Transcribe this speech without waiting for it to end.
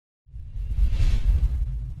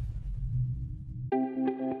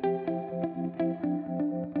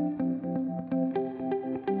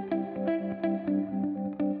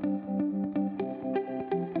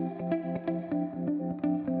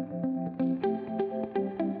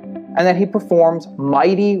and that he performs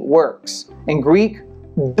mighty works. In Greek,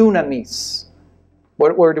 dunamis.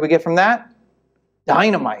 What word do we get from that?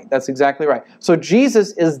 Dynamite. That's exactly right. So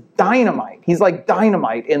Jesus is dynamite. He's like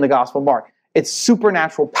dynamite in the Gospel of Mark. It's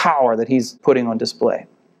supernatural power that he's putting on display.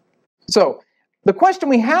 So the question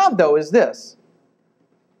we have, though, is this.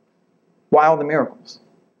 Why all the miracles?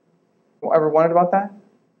 Ever wondered about that?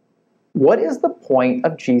 What is the point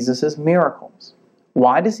of Jesus' miracles?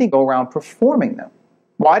 Why does he go around performing them?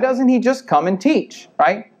 Why doesn't he just come and teach,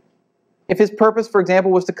 right? If his purpose, for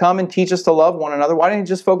example, was to come and teach us to love one another, why didn't he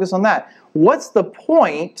just focus on that? What's the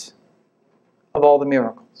point of all the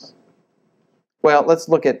miracles? Well, let's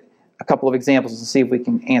look at a couple of examples and see if we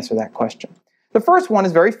can answer that question. The first one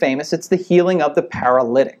is very famous. It's the healing of the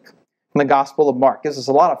paralytic in the Gospel of Mark. It gives us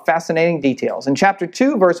a lot of fascinating details. In chapter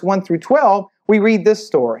 2, verse 1 through 12, we read this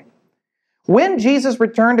story. When Jesus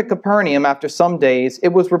returned to Capernaum after some days, it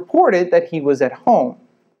was reported that he was at home.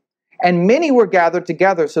 And many were gathered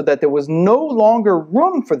together so that there was no longer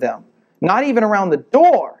room for them, not even around the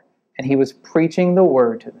door. And he was preaching the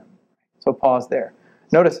word to them. So pause there.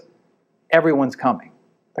 Notice, everyone's coming.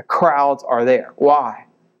 The crowds are there. Why?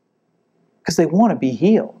 Because they want to be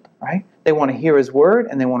healed, right? They want to hear his word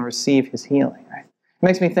and they want to receive his healing, right? It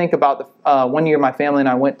makes me think about one year my family and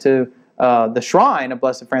I went to the shrine of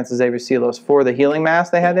Blessed Francis Xavier Sealos for the healing mass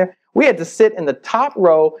they had there. We had to sit in the top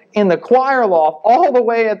row in the choir loft all the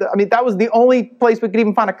way that was the only place we could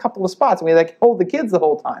even find a couple of spots. And we had to hold the kids the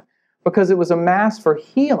whole time because it was a mass for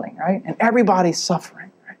healing, right? And everybody's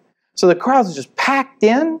suffering, right? So the crowds are just packed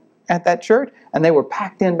in at that church, and they were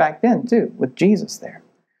packed in back then too, with Jesus there.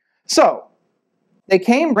 So they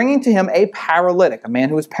came bringing to him a paralytic, a man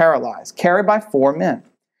who was paralyzed, carried by 4 men.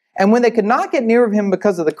 And when they could not get near him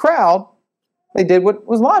because of the crowd, they did what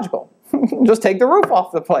was logical. Just take the roof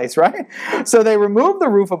off the place, right? So they removed the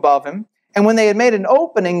roof above him, and when they had made an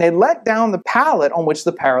opening, they let down the pallet on which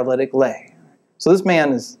the paralytic lay. So this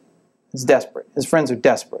man is desperate. His friends are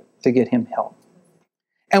desperate to get him help.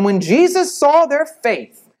 And when Jesus saw their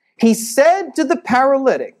faith, he said to the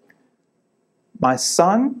paralytic, "My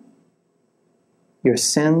son, your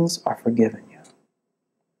sins are forgiven you."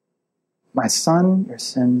 My son, your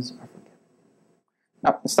sins are forgiven.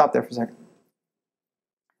 Now, stop there for a second.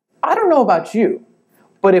 I don't know about you,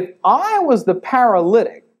 but if I was the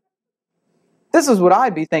paralytic, this is what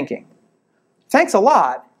I'd be thinking. Thanks a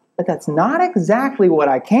lot, but that's not exactly what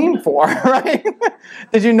I came for, right?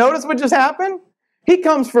 Did you notice what just happened? He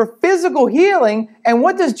comes for physical healing, and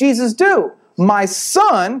what does Jesus do? My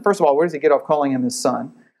son, first of all, where does he get off calling him his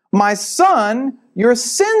son? My son, your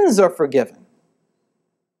sins are forgiven.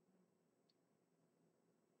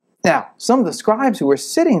 Now, some of the scribes who were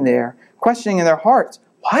sitting there, questioning in their hearts,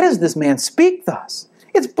 why does this man speak thus?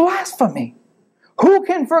 It's blasphemy. Who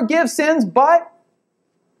can forgive sins but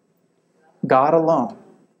God alone?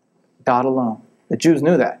 God alone. The Jews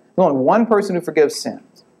knew that. There's only one person who forgives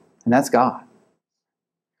sins, and that's God.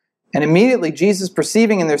 And immediately Jesus,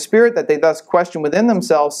 perceiving in their spirit that they thus questioned within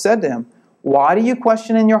themselves, said to him, "Why do you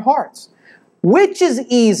question in your hearts? Which is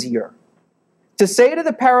easier, to say to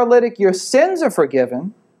the paralytic, 'Your sins are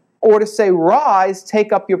forgiven,' or to say, 'Rise,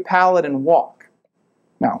 take up your pallet and walk'?"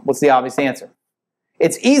 Now, what's the obvious answer?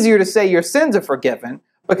 It's easier to say your sins are forgiven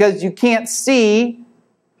because you can't see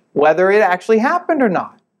whether it actually happened or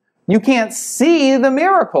not. You can't see the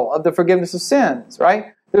miracle of the forgiveness of sins,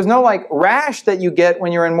 right? There's no rash that you get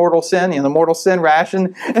when you're in mortal sin, the mortal sin rash,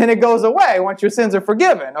 and it goes away once your sins are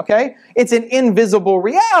forgiven, okay? It's an invisible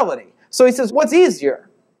reality. So he says, what's easier?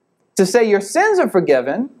 To say your sins are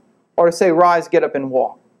forgiven or to say, "Rise, get up and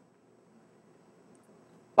walk"?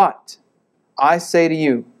 But I say to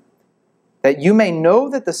you, that you may know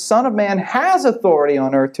that the Son of Man has authority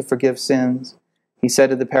on earth to forgive sins. He said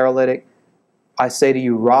to the paralytic, "I say to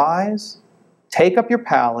you, rise, take up your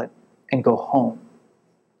pallet, and go home."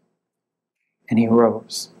 And he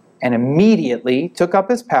rose, and immediately took up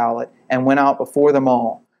his pallet and went out before them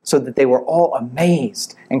all, so that they were all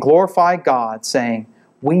amazed and glorified God, saying,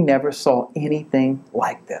 "We never saw anything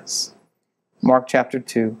like this." Mark chapter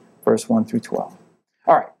 2, verse 1 through 12.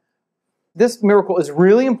 All right. This miracle is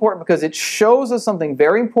really important because it shows us something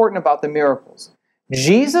very important about the miracles.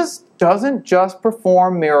 Jesus doesn't just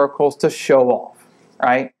perform miracles to show off,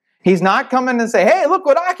 right? He's not coming to say, "Hey, look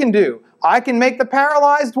what I can do. I can make the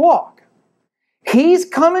paralyzed walk." He's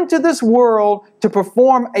come into this world to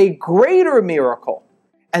perform a greater miracle.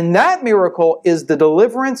 And that miracle is the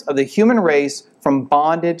deliverance of the human race from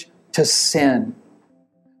bondage to sin.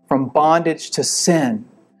 From bondage to sin.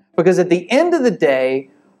 Because at the end of the day,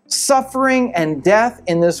 suffering and death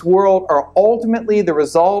in this world are ultimately the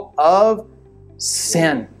result of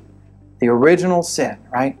sin. The original sin,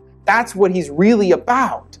 right? That's what he's really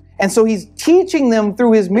about. And so he's teaching them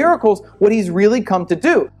through his miracles what he's really come to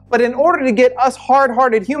do. But in order to get us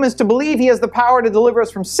hard-hearted humans to believe he has the power to deliver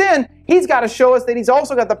us from sin, he's got to show us that he's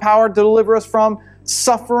also got the power to deliver us from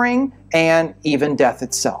suffering and even death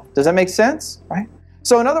itself. Does that make sense? Right?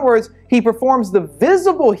 So in other words, he performs the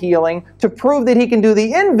visible healing to prove that he can do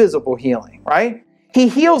the invisible healing, right? He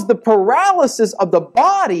heals the paralysis of the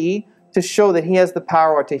body to show that he has the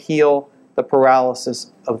power to heal the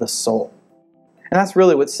paralysis of the soul. And that's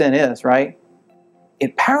really what sin is, right?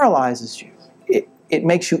 It paralyzes you. It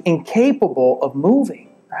makes you incapable of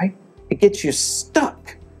moving, right? It gets you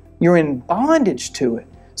stuck. You're in bondage to it,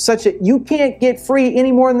 such that you can't get free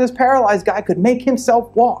any more than this paralyzed guy could make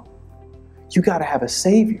himself walk. You got to have a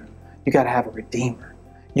Savior. You got to have a Redeemer.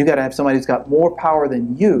 You got to have somebody who's got more power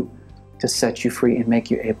than you to set you free and make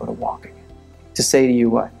you able to walk again. To say to you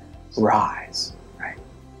what? Rise, right?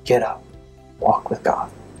 Get up. Walk with God.